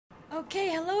Okay,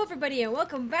 hello everybody, and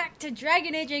welcome back to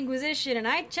Dragon Age Inquisition. And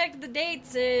I checked the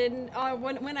dates and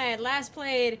when I had last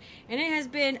played, and it has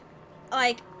been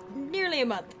like nearly a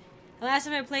month. The last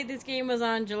time I played this game was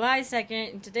on July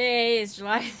 2nd, and today is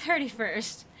July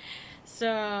 31st.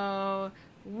 So,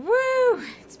 woo!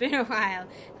 It's been a while.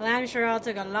 Well, I'm sure it all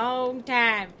took a long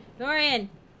time. Dorian!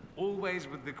 Always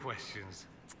with the questions.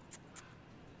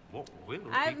 What will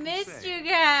I've people missed say? you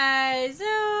guys!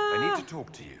 Oh. I need to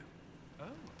talk to you.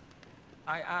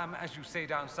 I am, as you say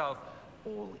down south,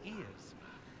 all ears.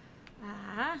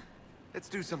 Ah. Let's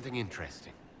do something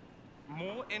interesting.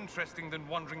 More interesting than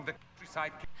wandering the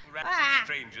countryside kicking random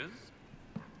strangers.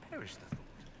 Perish the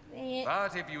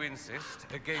thought. But if you insist,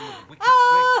 a game of wicked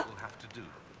grace will have to do.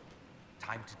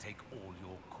 Time to take all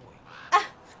your coin.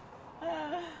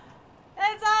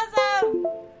 That's awesome!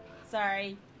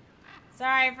 Sorry.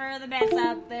 Sorry for the mess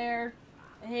up there.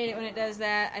 I hate it when it does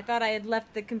that. I thought I had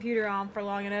left the computer on for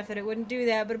long enough that it wouldn't do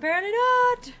that, but apparently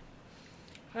not!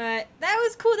 But that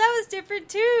was cool. That was different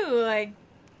too. Like,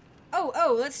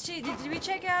 let's check. Did we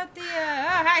check out the,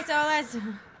 hi, Solus!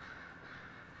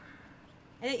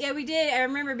 Yeah, we did. I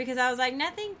remember because I was like,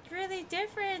 nothing really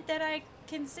different that I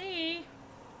can see.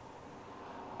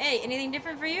 Hey, anything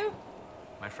different for you?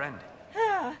 My friend.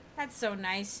 That's so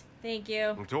nice. Thank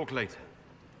you. We'll talk later.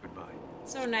 Goodbye.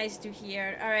 So nice to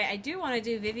hear. Alright, I do want to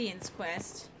do Vivian's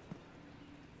quest.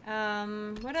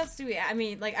 What else do we... I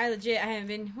mean, like, I haven't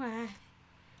been... How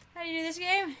do you do this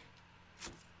game?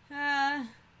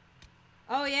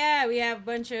 Oh yeah, we have a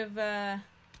bunch of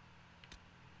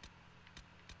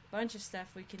stuff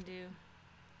we can do.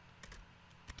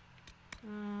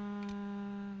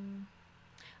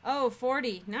 Oh,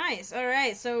 40. Nice.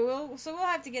 Alright, so we'll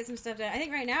have to get some stuff done. I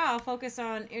think right now I'll focus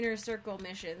on inner circle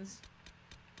missions.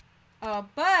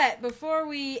 But before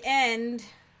we end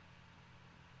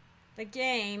the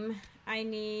game, I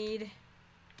need,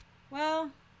 well,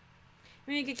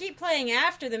 I mean, you could keep playing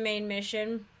after the main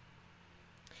mission.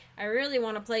 I really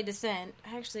want to play Descent.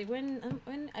 Actually, when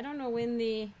I don't know when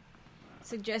the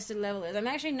suggested level is. I'm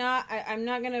actually not, I'm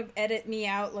not going to edit me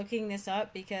out looking this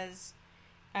up because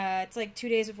it's like 2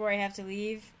 days before I have to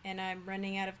leave and I'm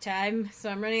running out of time. So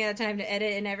I'm running out of time to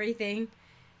edit and everything.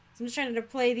 So I'm just trying to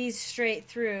play these straight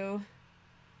through.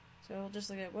 So we'll just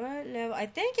look at what level. I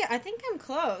think I'm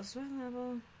close. What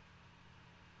level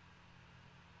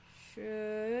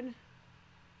should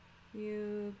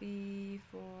you be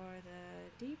for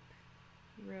the deep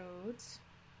roads?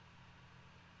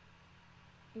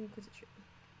 Inquisition.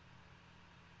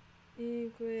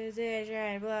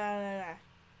 Inquisition. Blah blah blah.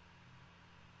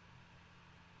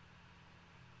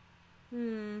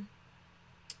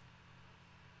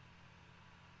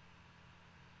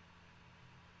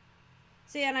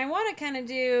 See, and I want to kind of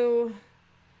do...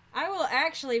 I will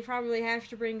actually probably have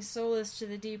to bring Solus to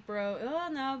the deep road. Oh,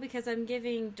 no, because I'm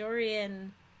giving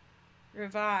Dorian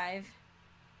Revive.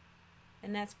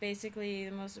 And that's basically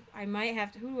the most... I might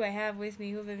have to... Who do I have with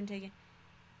me? Who have I been taking?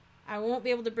 I won't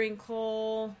be able to bring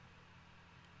Cole.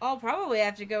 I'll probably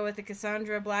have to go with the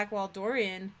Cassandra Blackwall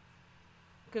Dorian.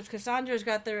 Because Cassandra's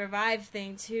got the Revive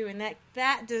thing, too. And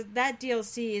that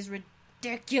DLC is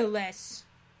ridiculous.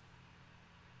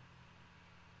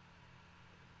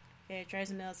 Okay, try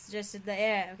something else. Suggested that.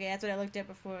 Yeah, okay, that's what I looked at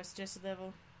before. Suggested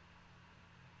level.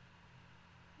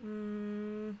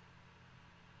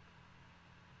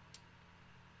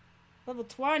 Level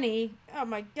 20? Oh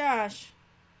my gosh.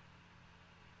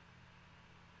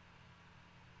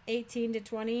 18 to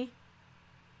 20.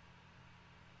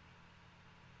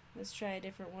 Let's try a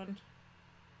different one.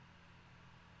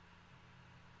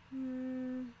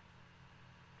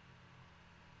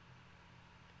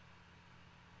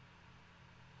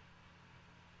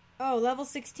 Oh, level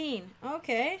 16.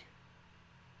 Okay.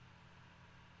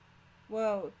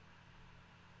 Whoa.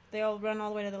 They all run all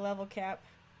the way to the level cap.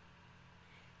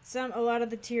 A lot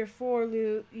of the tier 4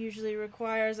 loot usually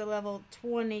requires a level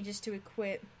 20 just to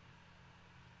equip.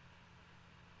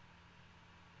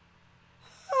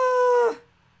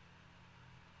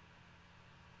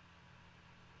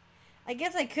 I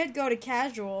guess I could go to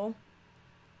casual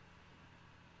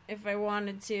if I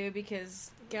wanted to,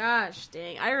 because gosh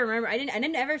dang, I remember I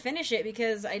didn't ever finish it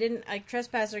because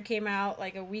Trespasser came out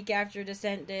like a week after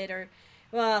Descent did, or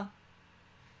well,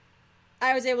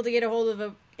 I was able to get a hold of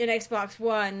an Xbox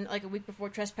One like a week before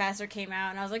Trespasser came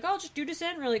out, and I was like, oh, I'll just do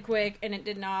Descent really quick, and it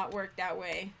did not work that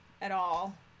way at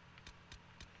all.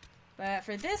 But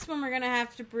for this one, we're gonna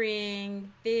have to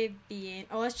bring Vivian.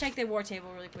 Oh, let's check the war table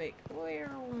really quick.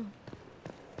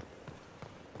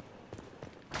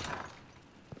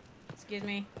 Excuse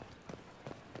me.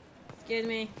 Excuse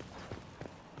me.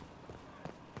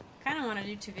 Kind of want to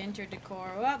do Tevinter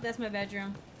decor. Oh, that's my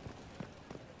bedroom.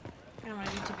 Kind of want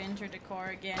to do Tevinter decor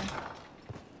again.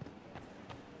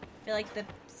 I feel like the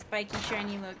spiky,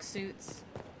 shiny look suits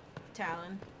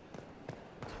Talon.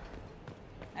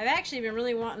 I've actually been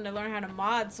really wanting to learn how to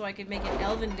mod so I could make an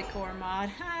elven decor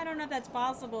mod. I don't know if that's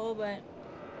possible, but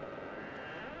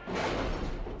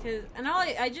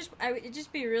it'd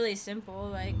just be really simple.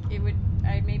 Like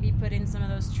I'd maybe put in some of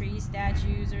those tree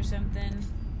statues or something.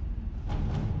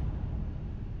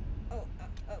 Oh,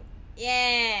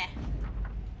 yeah!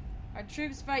 Our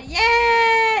troops fight.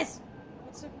 Yes!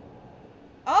 What's up?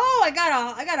 Oh, I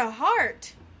got a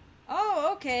heart.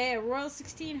 Oh, okay, a Royal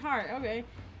 16 heart. Okay.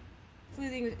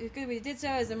 Good we did so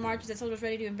as the marches that soldiers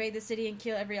ready to invade the city and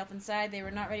kill every elf inside. They were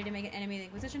not ready to make an enemy of the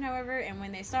Inquisition, however, and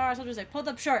when they saw our soldiers, they pulled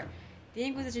up short. The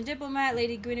Inquisition diplomat,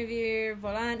 Lady Guinevere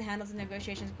Volant, handles the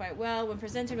negotiations quite well. When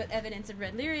presented with evidence of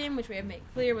red lyrium, which we have made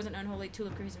clear was an unholy tool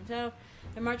of Crease himself,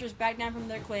 the marchers backed down from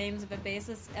their claims of a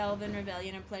baseless elven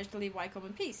rebellion and pledged to leave Wycombe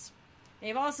in peace. They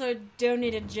have also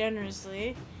donated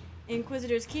generously.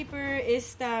 Inquisitor's Keeper,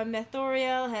 Ista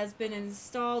Methoriel, has been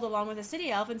installed along with a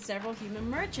city elf and several human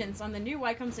merchants on the new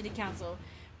Wycombe City Council,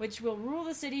 which will rule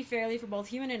the city fairly for both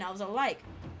human and elves alike.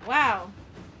 Wow.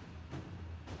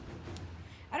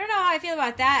 I don't know how I feel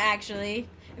about that, actually.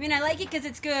 I mean, I like it because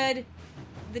it's good.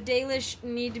 The Dalish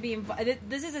need to be involved.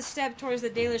 This is a step towards the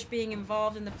Dalish being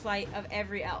involved in the plight of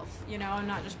every elf, you know, and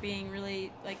not just being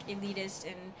really, like, elitist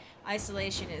and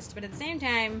isolationist. But at the same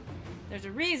time, there's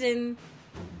a reason.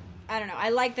 I don't know. I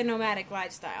like the nomadic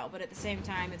lifestyle, but at the same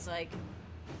time, it's like,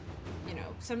 you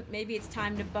know, maybe it's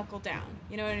time to buckle down.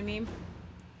 You know what I mean?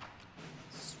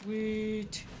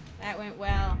 Sweet. That went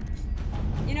well.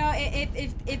 You know,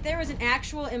 if there was an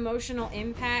actual emotional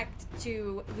impact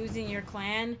to losing your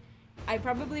clan, I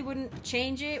probably wouldn't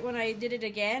change it when I did it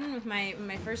again with my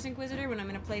first Inquisitor, when I'm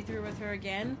going to play through with her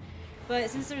again. But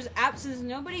since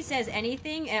nobody says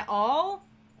anything at all,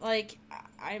 like,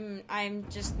 I'm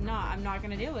just not. I'm not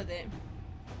going to deal with it.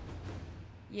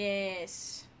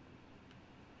 Yes.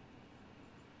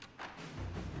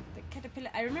 The caterpillar.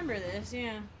 I remember this,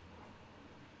 yeah.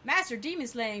 Master Demon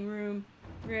Slaying Rune.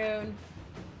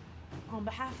 On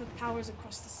behalf of powers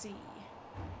across the sea,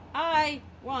 I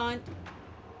want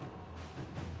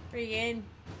friggin'.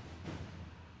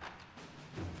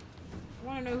 I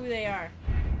want to know who they are.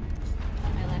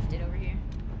 I left it over here.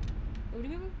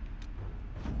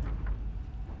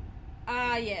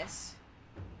 Ah, yes.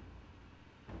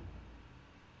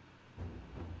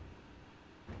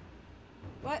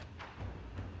 What?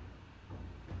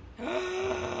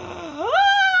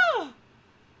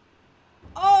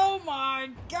 Oh my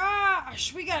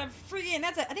gosh! We got a friggin'.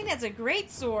 I think that's a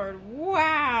great sword.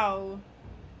 Wow.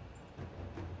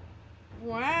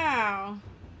 Wow.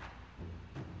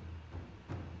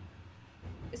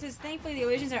 It says, thankfully the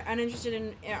Elysians are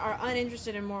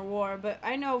uninterested in more war, but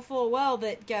I know full well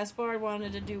that Gaspard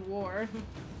wanted to do war.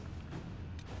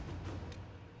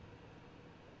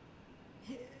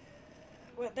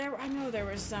 Well, I know there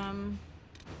were some.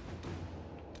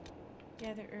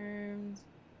 Gather herbs.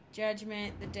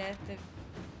 Judgment, the death of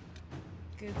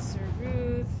good Sir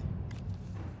Ruth.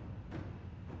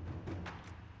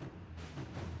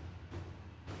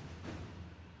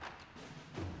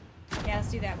 Yeah,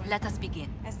 let's do that one. Let us begin.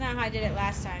 That's not how I did it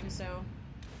last time, so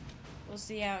we'll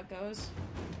see how it goes.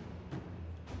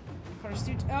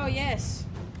 Oh, yes.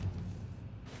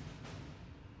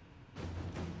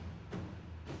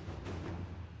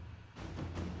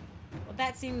 Well,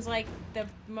 that seems like the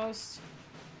most...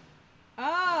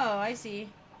 Oh, I see.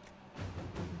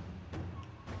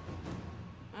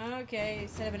 Okay,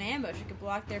 instead of an ambush, you could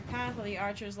block their path while the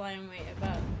archers lie in wait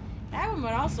above. That one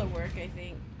would also work, I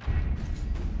think.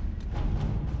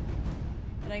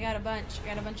 But I got a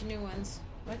bunch of new ones.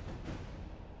 What?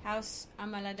 House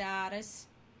Amaladaris.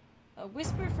 A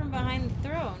whisper from behind the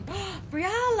throne.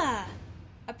 Briala!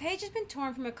 A page has been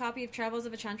torn from a copy of Travels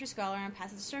of a Chantry Scholar and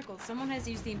passage circled. Someone has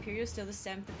used the Imperial Steel to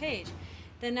stamp the page.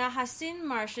 The Nahasin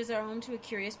marshes are home to a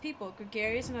curious people,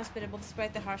 gregarious and hospitable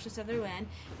despite the harshness of their land.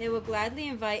 They will gladly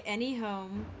invite any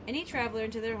traveler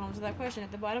into their homes without question.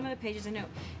 At the bottom of the page is a note.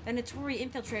 Venatory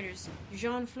infiltrators,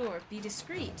 Jean Fleur, be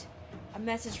discreet. A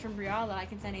message from Briala. I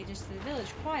can send agents to the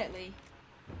village quietly.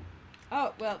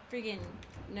 Oh, well, friggin',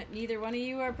 neither one of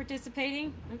you are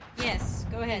participating? Yes,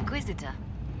 go ahead. Inquisitor.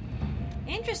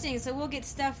 Interesting, so we'll get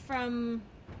stuff from...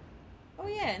 Oh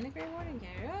yeah, in the Great Warning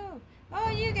Carrier. Oh,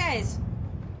 you guys!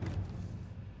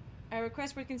 A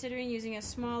request we're considering using a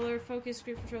smaller, focused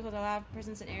group patrol to allow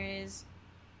presence in areas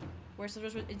where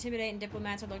soldiers would intimidate and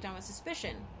diplomats are looked on with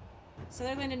suspicion.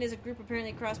 Sutherland is a group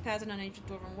apparently crossed paths on unancient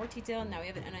dwarven war detail, and now we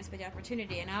have an unexpected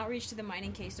opportunity, an outreach to the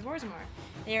mining case of Orzammar.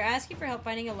 They are asking for help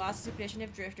finding a lost expedition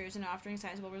of drifters and offering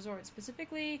sizable resorts.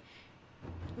 Specifically,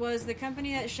 was the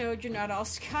company that showed you're not all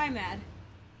sky mad.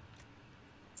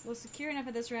 We'll secure enough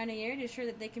of the surrounding area to ensure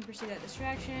that they can pursue that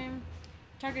distraction.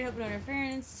 Target hope no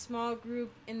interference. Small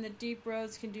group in the deep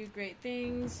roads can do great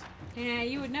things. Yeah,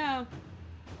 you would know.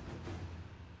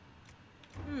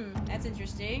 That's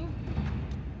interesting.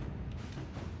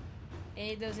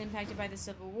 Aid those impacted by the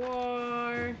Civil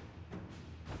War.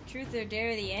 Truth or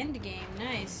Dare, the end game.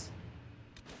 Nice.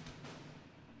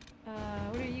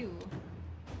 What are you?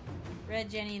 Red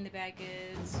Jenny and the Bad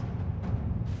Goods.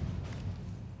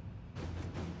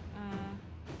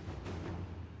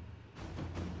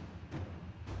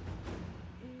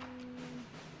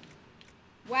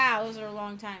 Wow, those are a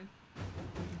long time.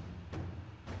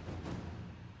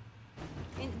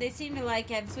 And they seem to like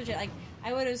have switched it. Like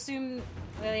I would assume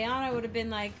Liliana would have been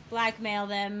like blackmail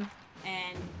them,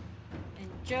 and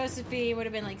Josephine would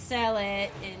have been like sell it,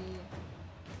 and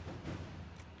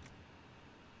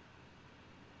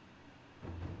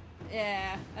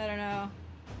yeah, I don't know.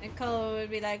 And Cullo would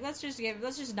be like, let's just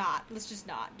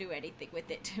not do anything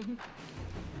with it.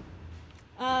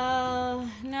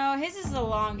 No, his is the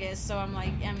longest, so I'm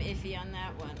iffy on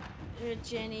that one.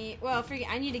 Jenny, well,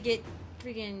 I need to get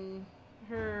freaking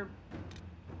her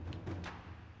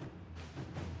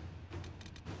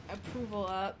approval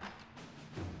up.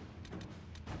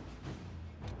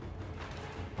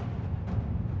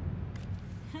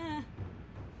 I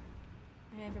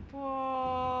have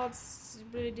reports.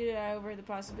 Really did over the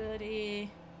possibility.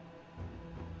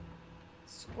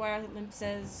 Squire Limp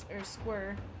says, or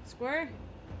Squire. Squire.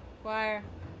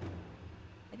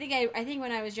 I think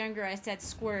when I was younger I said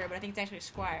Squire, but I think it's actually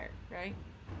Squire, right?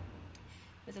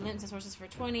 With the Limp says horses for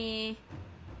 20.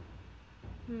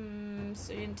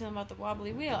 So you didn't tell him about the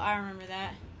wobbly wheel. I remember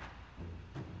that.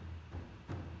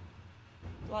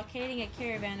 Blockading a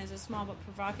caravan is a small but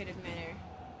provocative matter.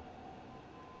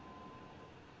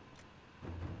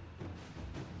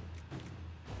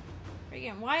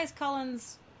 Again, why is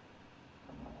Cullen's...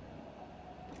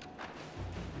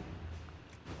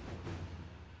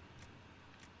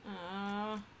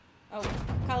 Oh,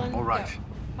 Cullen. All right.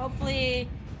 Go. Hopefully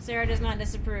Sarah does not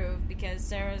disapprove, because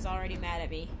Sarah's already mad at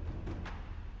me.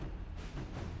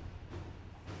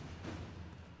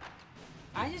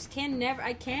 I just can never...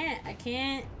 I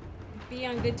can't be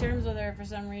on good terms with her for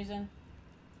some reason.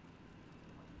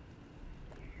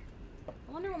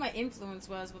 I wonder what my influence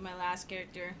was with my last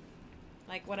character.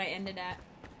 Like, what I ended at.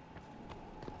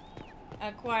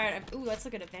 Acquired... Ooh, let's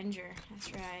look at Avenger.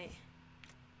 That's right.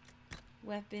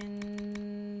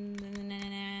 Weapon...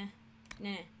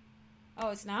 Nah. Oh,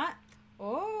 it's not?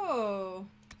 Oh!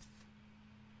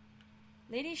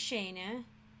 Lady Shayna.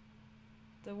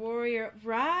 The warrior...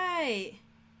 Right!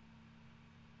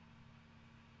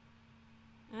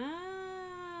 Ah!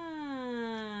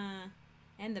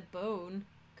 And the bone.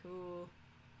 Cool.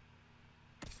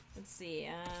 Let's see,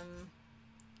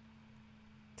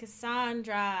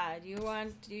 Cassandra, do you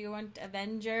want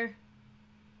Avenger?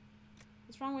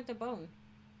 What's wrong with the bone?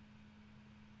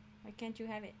 Why can't you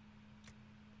have it?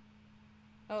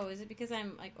 Oh, is it because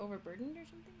I'm, like, overburdened or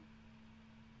something?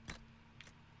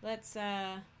 Let's,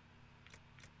 yeah,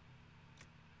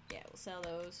 we'll sell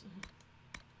those.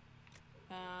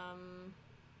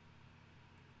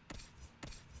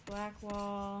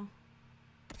 Blackwall.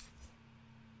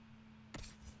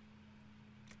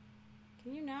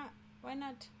 Can you not? Why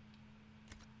not?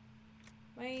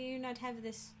 Why do you not have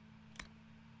this?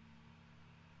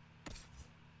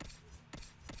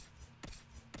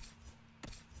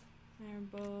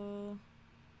 Fireball.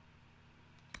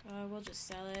 We'll just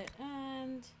sell it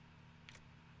and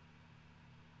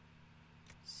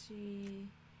see.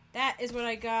 That is what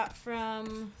I got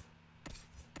from.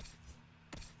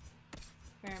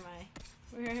 Where am I?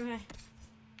 Where am I?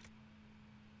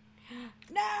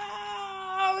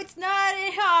 No, it's not.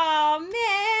 Oh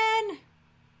man!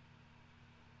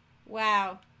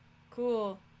 Wow,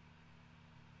 cool.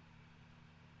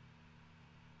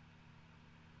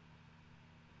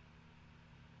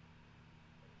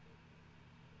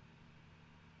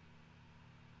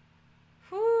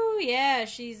 Whoo, yeah,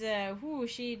 she's yeah,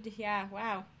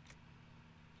 wow.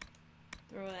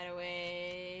 Throw that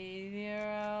away.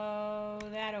 Throw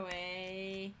that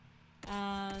away.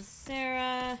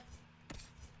 Sarah.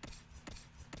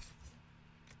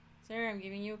 Sarah, I'm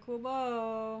giving you a cool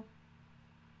bow.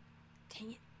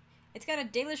 Dang it. It's got a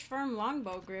Dalish Firm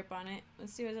longbow grip on it.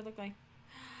 Let's see what it look like.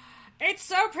 It's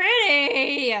so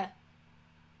pretty!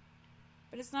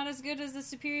 But it's not as good as the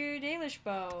superior Dalish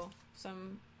bow.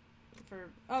 for...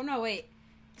 Oh, no, wait.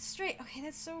 Straight... Okay,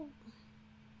 that's so...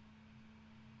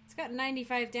 It's got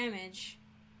 95 damage.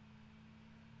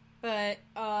 But,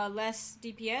 less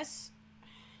DPS?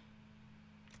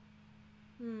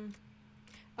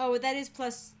 Oh, that is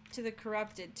plus to the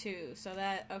corrupted, too. So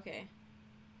that... Okay.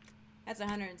 That's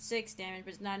 106 damage,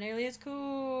 but it's not nearly as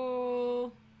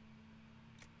cool.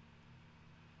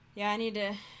 Yeah, I need to get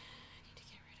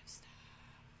rid of stuff.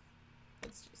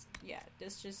 Let's just... Yeah,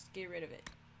 let's just get rid of it.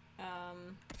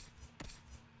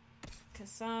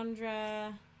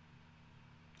 Cassandra...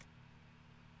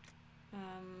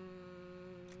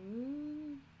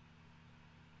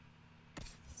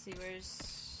 Let's see,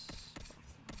 where's...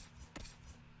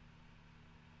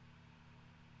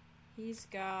 He's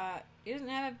got... He doesn't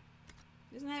have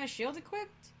a shield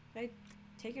equipped? Did I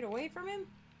take it away from him?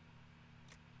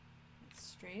 That's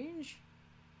strange.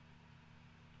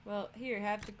 Well, here,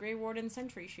 have the Grey Warden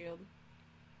Sentry Shield.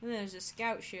 And then there's a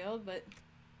Scout Shield, but...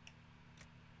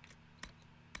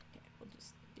 Okay, we'll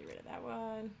just get rid of that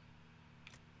one.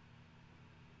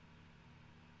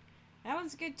 That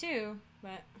one's good too,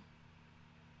 but...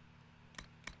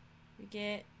 We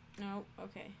get... No,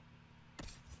 okay.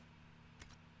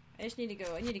 I just need to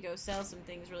go... I need to go sell some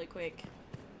things really quick.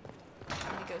 I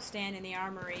need to go stand in the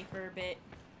armory for a bit.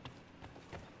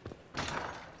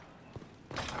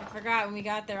 I forgot when we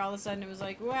got there, all of a sudden it was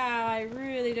like, wow, I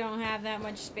really don't have that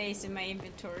much space in my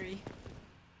inventory.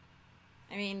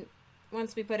 I mean,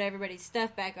 once we put everybody's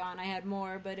stuff back on, I had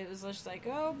more, but it was just like,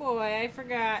 oh boy, I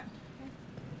forgot.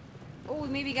 Oh, we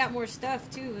maybe got more stuff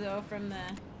too, though, from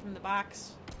the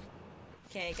box.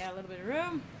 Okay, got a little bit of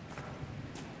room.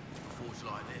 A forge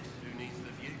like this, who needs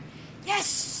the view?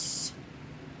 Yes!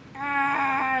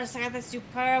 Ah, I got the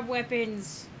superb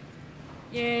weapons.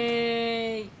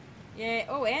 Yay! Yay!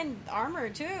 Oh, and armor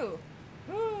too.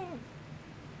 Woo!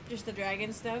 Just the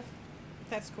dragon stuff.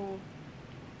 That's cool.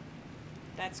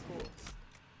 That's cool.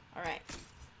 All right.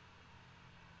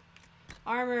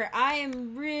 Armor. I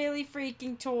am really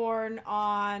freaking torn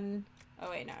on... Oh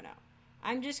wait, no.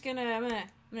 I'm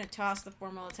gonna toss the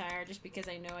formal attire just because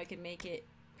I know I can make it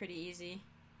pretty easy.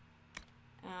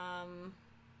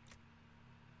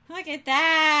 Look at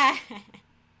that!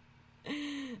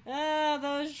 Oh,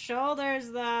 those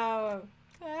shoulders though.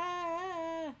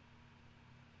 Ah.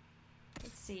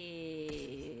 Let's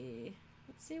see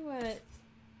what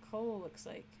Cole looks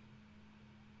like.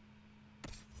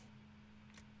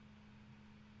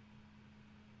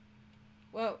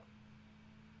 Whoa.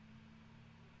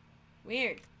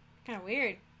 Weird. Kind of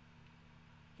weird.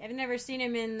 I've never seen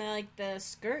him in the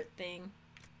skirt thing.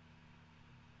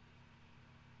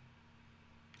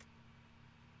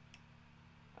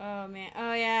 Oh man.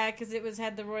 Oh yeah, because it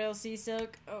had the royal sea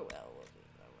silk. Oh well.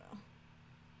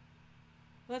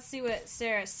 Let's see what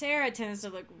Sarah tends to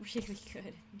look really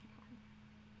good.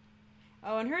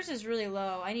 Oh, and hers is really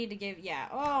low. I need to give... Yeah.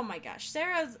 Oh my gosh.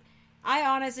 I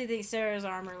honestly think Sarah's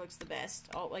armor looks the best.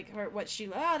 Oh, like that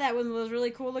one was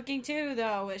really cool looking too,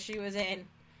 though, what she was in.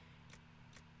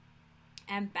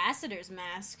 Ambassador's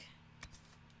mask.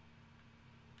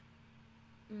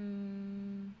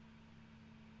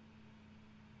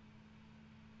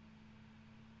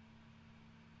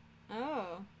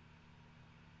 Oh.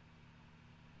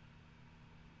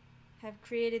 Have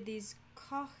created these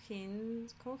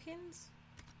cochins.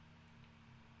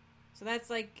 So that's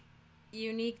like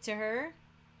unique to her.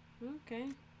 Okay.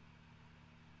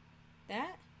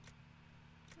 That?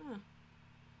 Huh.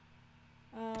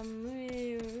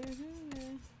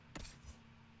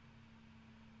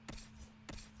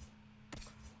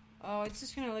 Oh, it's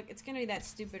just gonna it's gonna be that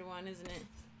stupid one, isn't it?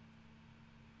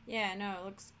 Yeah, no, it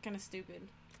looks kind of stupid.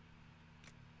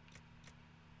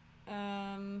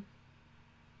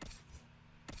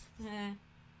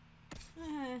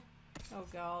 Oh,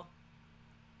 God.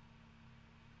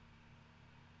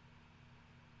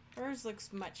 Hers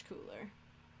looks much cooler.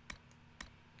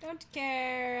 Don't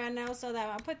care. And also that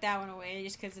one. I'll put that one away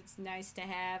just because it's nice to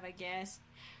have, I guess.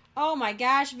 Oh my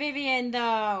gosh, Vivian,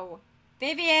 though.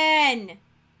 Vivian!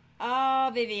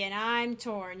 Oh, Vivian, I'm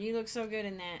torn. You look so good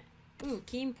in that. Ooh,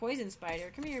 keen poison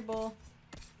spider. Come here, bull.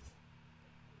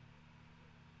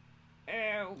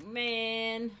 Oh,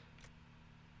 man.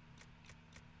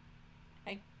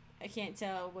 I can't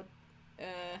tell what...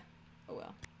 Oh,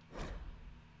 well.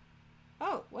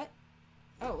 Oh, what?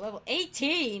 Oh, level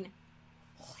 18!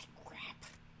 Holy crap.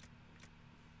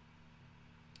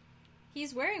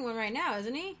 He's wearing one right now,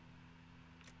 isn't he?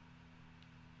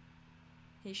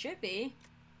 He should be.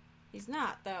 He's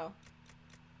not, though.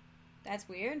 That's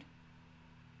weird.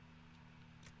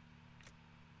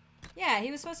 Yeah,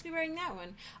 he was supposed to be wearing that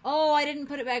one. Oh, I didn't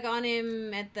put it back on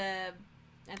him at the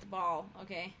ball.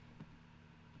 Okay.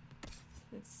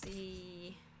 Let's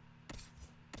see.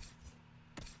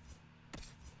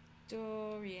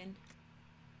 Dorian.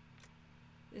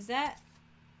 Is that...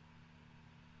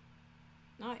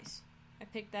 Nice. I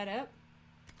picked that up.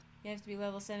 You have to be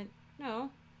level 7. No.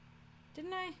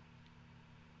 Didn't I?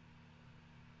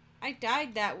 I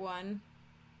died that one.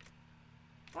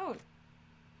 Oh.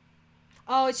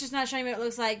 Oh, it's just not showing me what it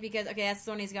looks like because... Okay, that's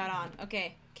the one he's got on.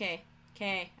 Okay.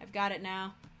 I've got it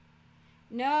now.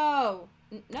 No.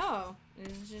 No.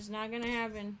 It's just not gonna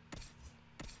happen.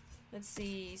 Let's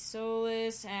see.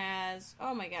 Solus has...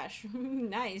 Oh my gosh.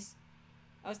 Nice.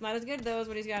 Oh, it's not as good though as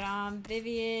what he's got on.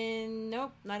 Vivian...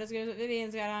 Nope. Not as good as what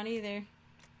Vivian's got on either.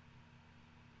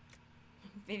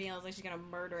 Vivian looks like she's gonna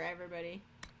murder everybody.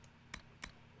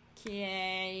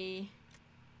 Okay.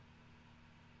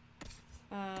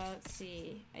 Let's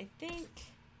see. I think...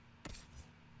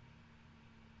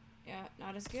 Yeah,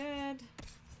 not as good.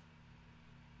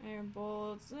 Iron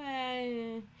bolts.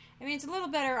 I mean, it's a little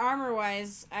better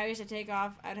armor-wise. I'd have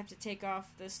to take off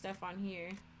the stuff on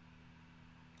here.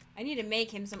 I need to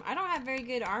make him some... I don't have very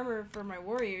good armor for my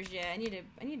warriors yet. I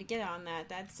need to get on that.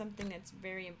 That's something that's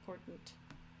very important.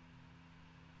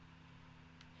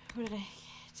 What did I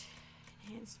get?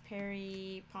 Enhanced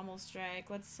parry, pommel strike.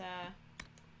 Let's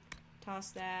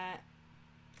toss that.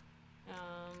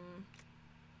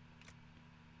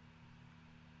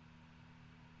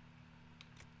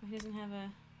 He doesn't have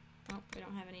a... Oh, we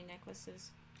don't have any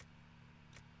necklaces.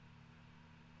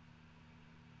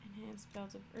 Enhanced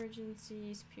belt of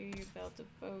urgency, superior belt of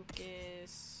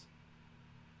focus.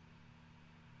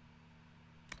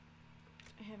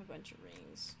 I have a bunch of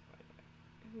rings.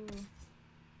 Who...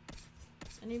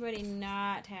 Does anybody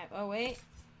not have... Oh, wait.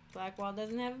 Blackwall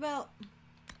doesn't have a belt.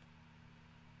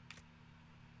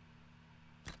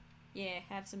 Yeah,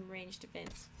 have some ranged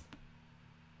defense.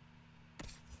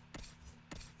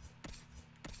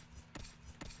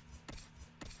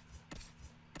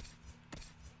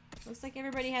 Looks like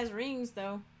everybody has rings,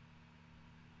 though.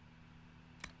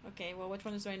 Okay, well, which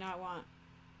ones do I not want?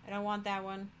 I don't want that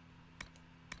one.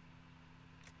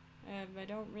 I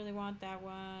don't really want that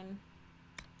one.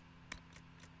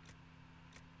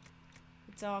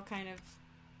 It's all kind of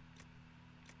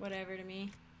whatever to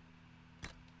me.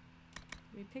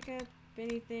 Did we pick up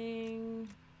anything?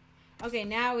 Okay,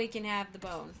 now we can have the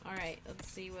bone. Alright, let's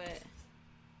see what...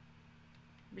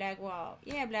 Blackwall.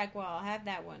 Yeah, Blackwall. Have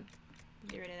that one.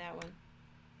 Get rid of that one.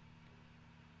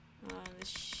 The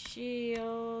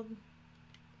shield.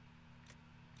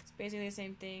 It's basically the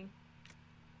same thing.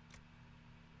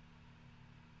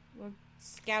 Well,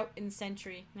 scout and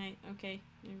sentry. Right, okay.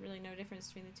 There's really no difference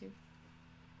between the two.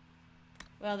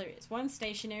 Well, there is. One's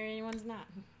stationary and one's not.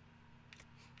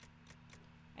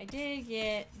 I did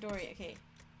get Dory. Okay.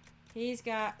 He's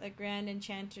got the Grand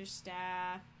Enchanter's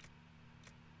staff.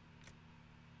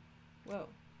 Whoa.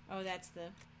 Oh, that's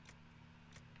the...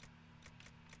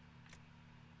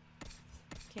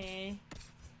 Okay.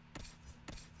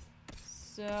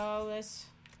 So let's...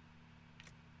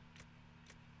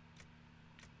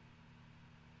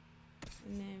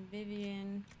 And then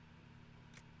Vivian.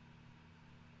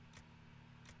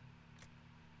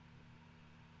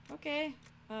 Okay.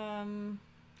 Let's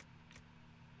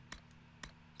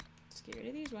get rid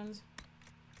of these ones.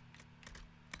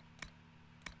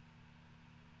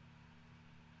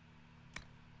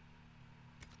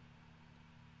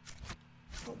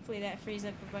 Hopefully that frees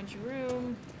up a bunch of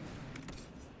room.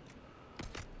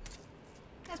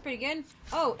 That's pretty good.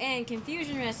 Oh, and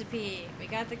confusion recipe. We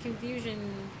got the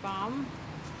confusion bomb.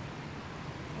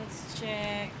 Let's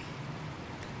check.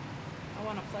 I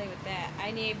want to play with that. I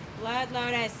need Blood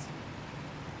Lotus.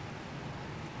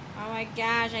 Oh my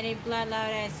gosh, I need Blood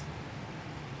Lotus.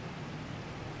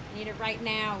 I need it right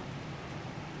now.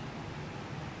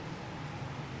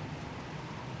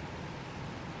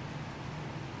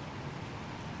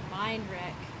 Mind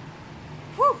wreck.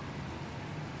 Whew!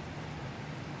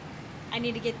 I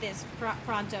need to get this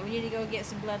pronto. We need to go get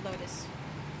some Blood Lotus.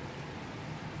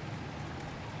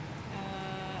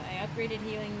 I upgraded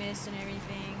healing mist and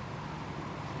everything.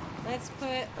 Let's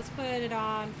put it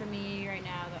on for me right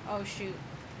now. Oh shoot.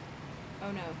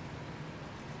 Oh no.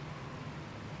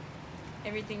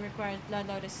 Everything requires Blood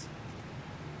Lotus.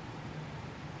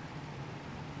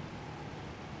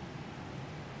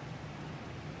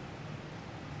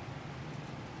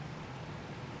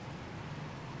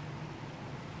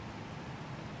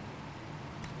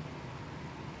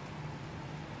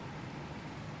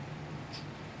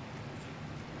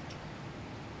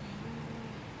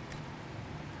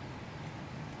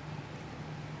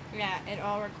 Yeah, it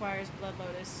all requires Blood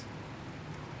Lotus.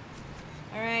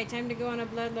 Alright, time to go on a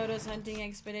Blood Lotus hunting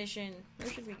expedition. Where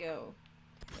should we go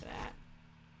for that?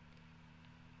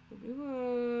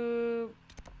 Ooh,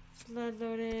 Blood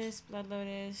Lotus, Blood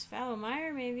Lotus. Fallow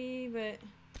Mire, maybe, but...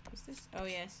 What's this? Oh,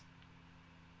 yes.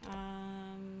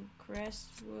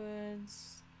 Crestwood...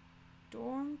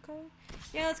 Storm Coast?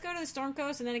 Yeah, let's go to the Storm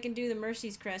Coast, and then I can do the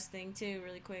Mercy's Crest thing, too,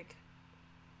 really quick.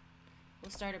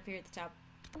 We'll start up here at the top.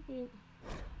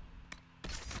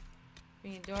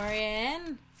 Bringing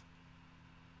Dorian.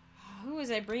 Who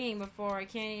was I bringing before? I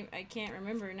can't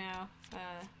remember now.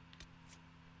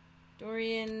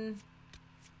 Dorian.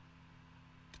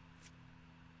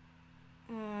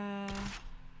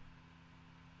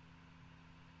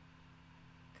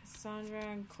 Cassandra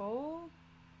and Cole?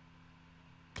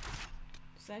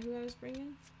 Is that who I was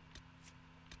bringing?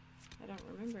 I don't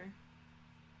remember.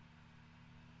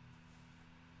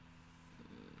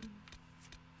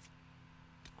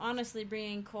 Honestly,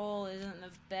 bringing Cole isn't the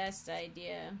best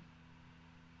idea.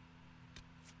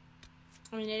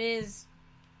 I mean, it is.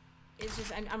 It's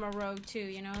just I'm a rogue too,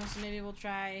 you know. So maybe we'll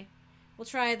try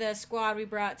the squad we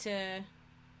brought to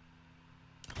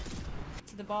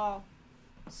the ball.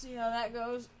 See how that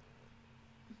goes.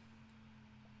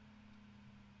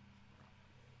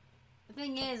 The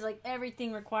thing is, like,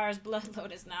 everything requires Blood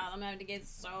Lotus now. I'm having to get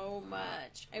so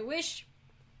much. I wish,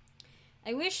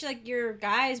 like, your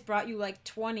guys brought you, like,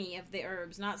 20 of the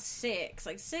herbs, not 6.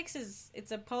 Like, 6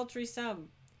 it's a paltry sum.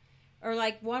 Or,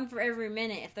 like, 1 for every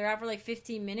minute. If they're out for, like,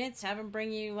 15 minutes, have them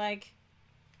bring you, like,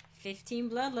 15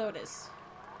 Blood Lotus.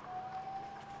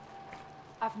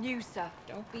 I've news, sir.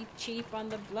 Don't be cheap on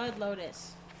the Blood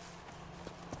Lotus.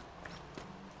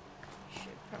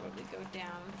 Should probably go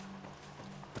down.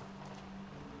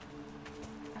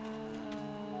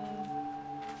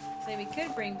 So we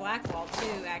could bring Blackwall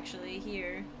too, actually,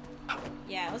 here.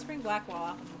 Yeah, let's bring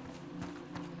Blackwall.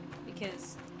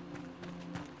 Because,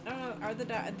 I don't know,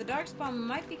 the Darkspawn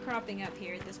might be cropping up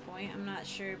here at this point. I'm not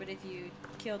sure, but if you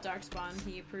kill Darkspawn,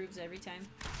 he approves every time.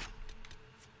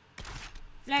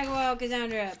 Blackwall,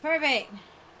 Cassandra. Perfect!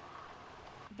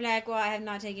 Blackwall, I have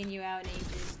not taken you out in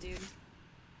ages, dude.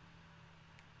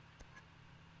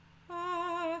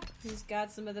 Ah, he's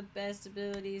got some of the best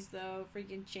abilities, though.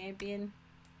 Freaking champion.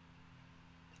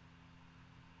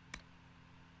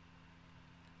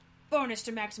 Bonus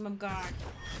to maximum guard.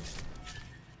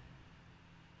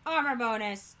 Armor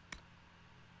bonus.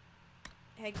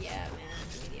 Heck yeah, man.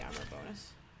 Give me the armor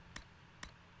bonus.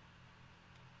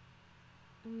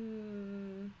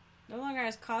 No longer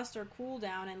has cost or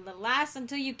cooldown and lasts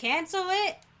until you cancel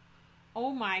it?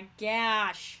 Oh my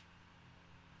gosh.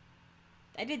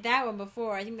 I did that one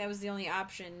before. I think that was the only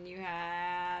option you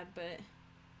had, but...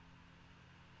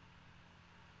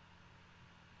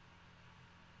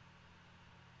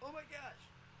 Oh my gosh.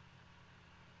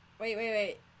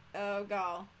 Wait. Oh,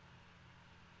 gall.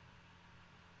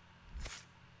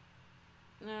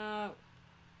 No.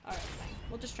 Alright, fine.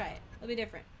 We'll just try it. It'll be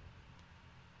different.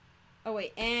 Oh,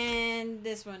 wait. And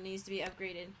this one needs to be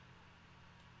upgraded.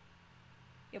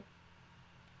 Yep.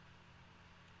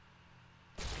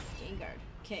 Gain guard.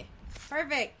 Okay.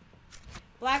 Perfect.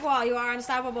 Blackwall, you are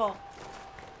unstoppable.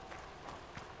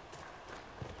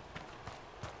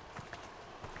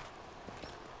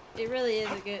 It really is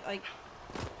a good, like,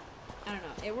 I don't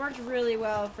know. It worked really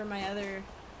well for my other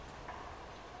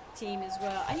team as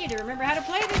well. I need to remember how to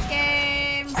play this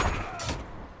game.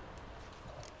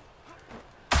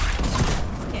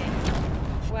 Okay.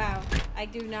 Wow. I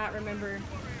do not remember.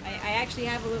 I actually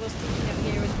have a little sticky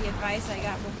note here with the advice I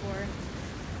got before.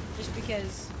 Just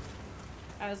because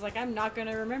I was like, I'm not going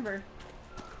to remember.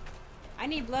 I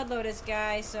need Blood Lotus,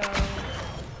 guy, so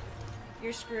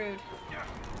you're screwed.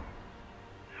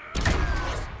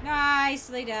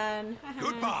 Nicely done.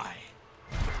 Goodbye.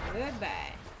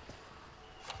 Goodbye.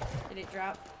 Did it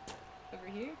drop over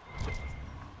here? Oh,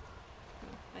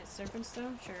 that's Serpent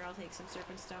Stone? Sure, I'll take some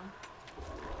Serpent Stone.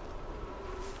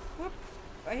 Whoop.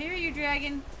 I hear you,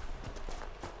 dragon.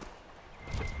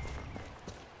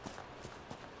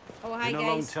 Oh, hi, guys. Been a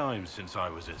long time since I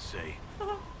was at sea.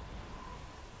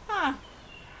 Huh.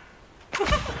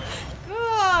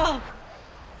 Cool.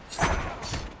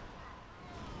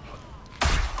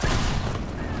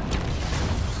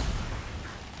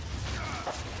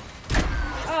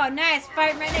 Oh, nice!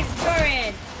 Fight right next to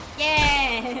Dorian!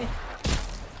 Yeah!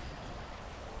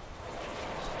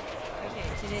 Okay,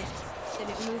 did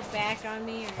it move back on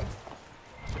me, or...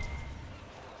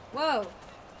 Whoa!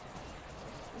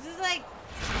 This is like...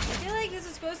 I feel like this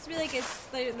is supposed to be like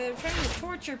they're trying to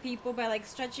torture people by like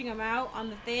stretching them out on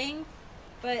the thing,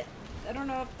 but I don't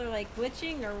know if they're like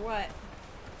glitching or what.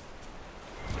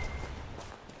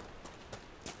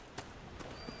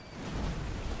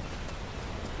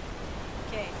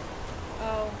 Okay.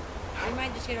 Oh, we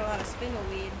might just get a lot of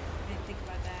spindleweed. I didn't think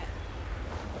about that.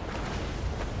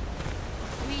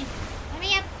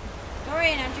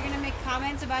 Dorian, aren't you gonna make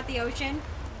comments about the ocean?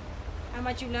 How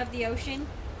much you love the ocean?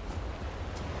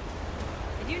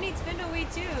 I do need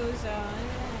spindleweed too, so...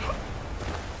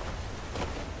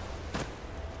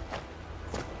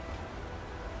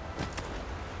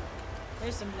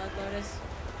 There's some blood lotus.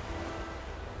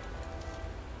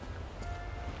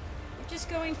 We're just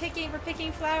going we're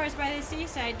picking flowers by the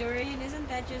seaside, Dorian. Isn't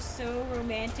that just so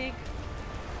romantic?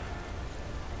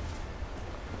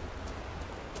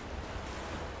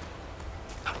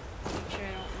 Make sure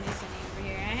I don't miss any over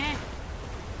here.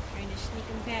 Trying to sneak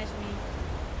them past me.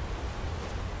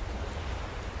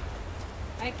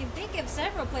 I can think of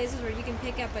several places where you can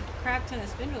pick up a crap ton of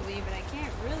spindleweed, but I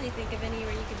can't really think of any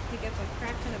where you can pick up a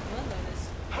crap ton of blood lotus.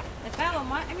 The fallow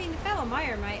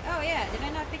mire might. Oh yeah, did I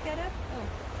not pick that up? Oh.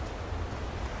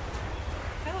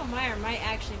 Fallow mire might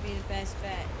actually be the best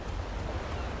bet.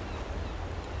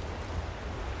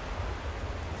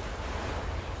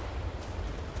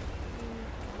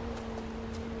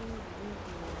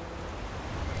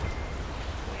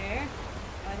 Where?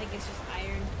 Oh, I think it's just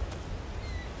iron.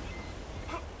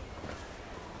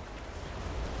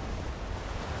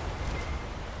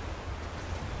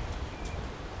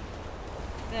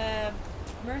 The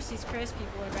Mercy's Crest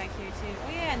people are back here too.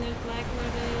 Oh yeah, and there's black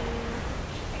lotus.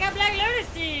 I got black lotus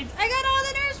seeds! I got all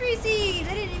the nursery seeds!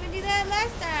 I didn't even do that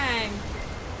last time.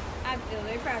 I feel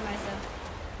very proud of myself.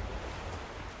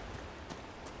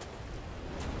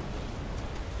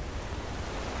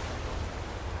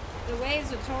 The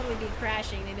waves would totally be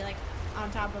crashing. They'd be like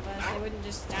on top of us. They wouldn't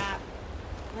just stop.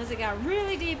 Unless it got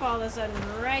really deep all of a sudden,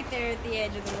 right there at the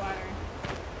edge of the water.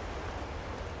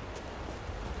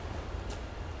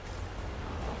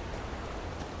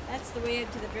 That's the way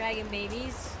up to the dragon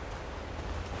babies.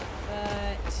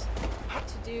 But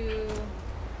to do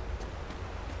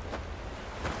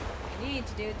I need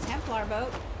to do a Templar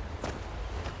boat.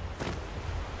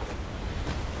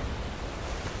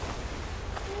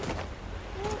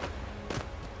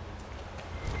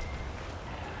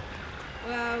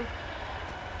 Whoa.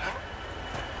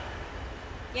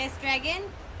 Yes, dragon?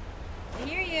 I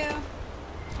hear you.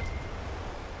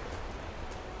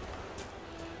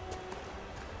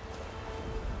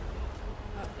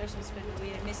 There's some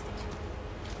spindleweed. I missed it.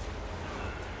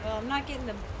 Well, I'm not getting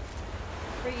the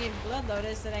friggin' blood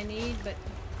lotus that I need, but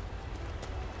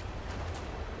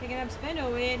picking up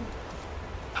spindleweed,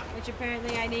 which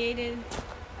apparently I needed.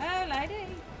 Oh,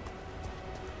 lady.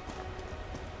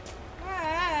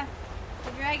 Ah,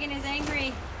 the dragon is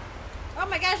angry. Oh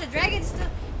my gosh, the dragon's still...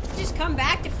 It's just come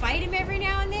back to fight him every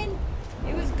now and then?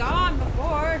 It was gone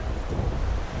before.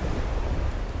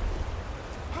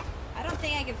 I don't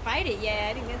think I can fight it yet.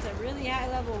 I think that's a really high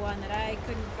level one that I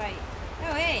couldn't fight.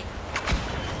 Oh, hey.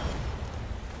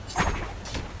 There we go.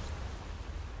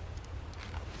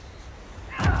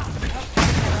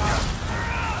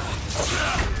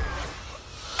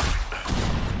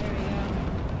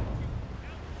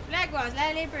 Black walls,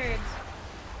 lily birds.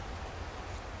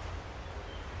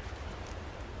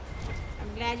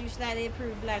 I'm glad you slightly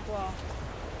approved Black Wall.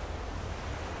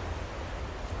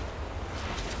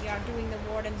 We are doing the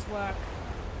warden's work.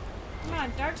 Come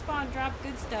on, Darkspawn drop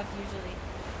good stuff usually.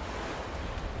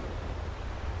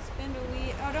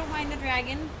 Spindleweed. Oh, don't mind the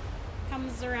dragon.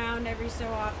 Comes around every so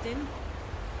often.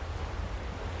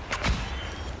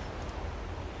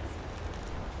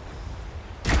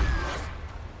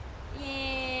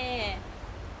 Yeah.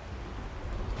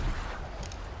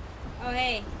 Oh,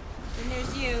 hey. Then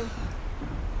there's you.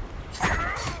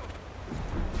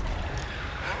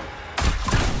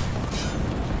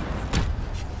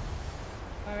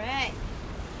 Alright.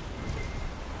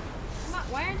 Come on,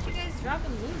 why aren't you guys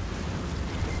dropping loot?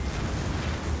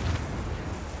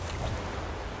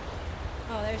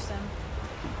 Oh, there's some.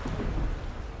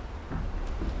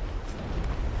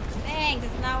 Thanks,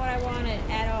 it's not what I wanted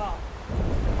at all.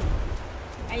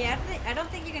 I don't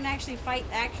think you can actually fight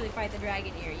the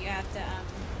dragon here. You have to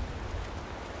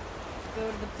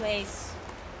go to the place.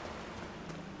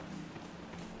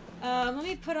 Let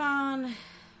me put on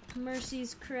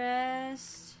Mercy's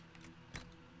Crest.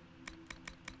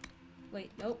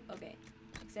 Wait, nope, okay.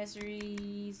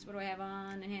 Accessories, what do I have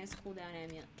on? Enhanced cooldown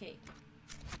amulet, okay.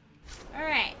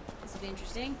 Alright, this will be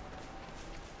interesting.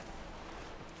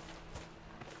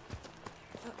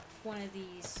 Oh, one of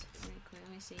these. Really quick,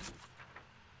 let me see.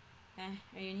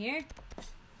 Are you in here?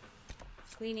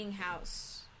 Cleaning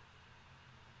house.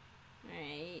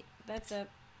 Alright, that's up.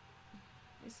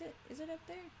 Is it up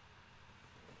there?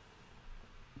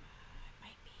 It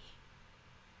might be.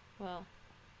 Well,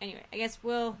 anyway, I guess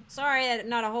sorry that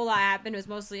not a whole lot happened. It was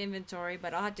mostly inventory,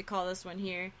 but I'll have to call this one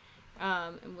here.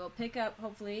 And we'll pick up,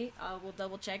 hopefully, we'll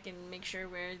double check and make sure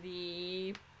where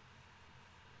the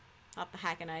Not the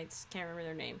Hackenites. Can't remember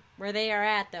their name. Where they are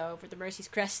at, though, for the Mercy's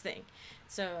Crest thing.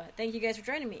 So, thank you guys for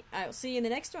joining me. I will see you in the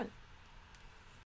next one.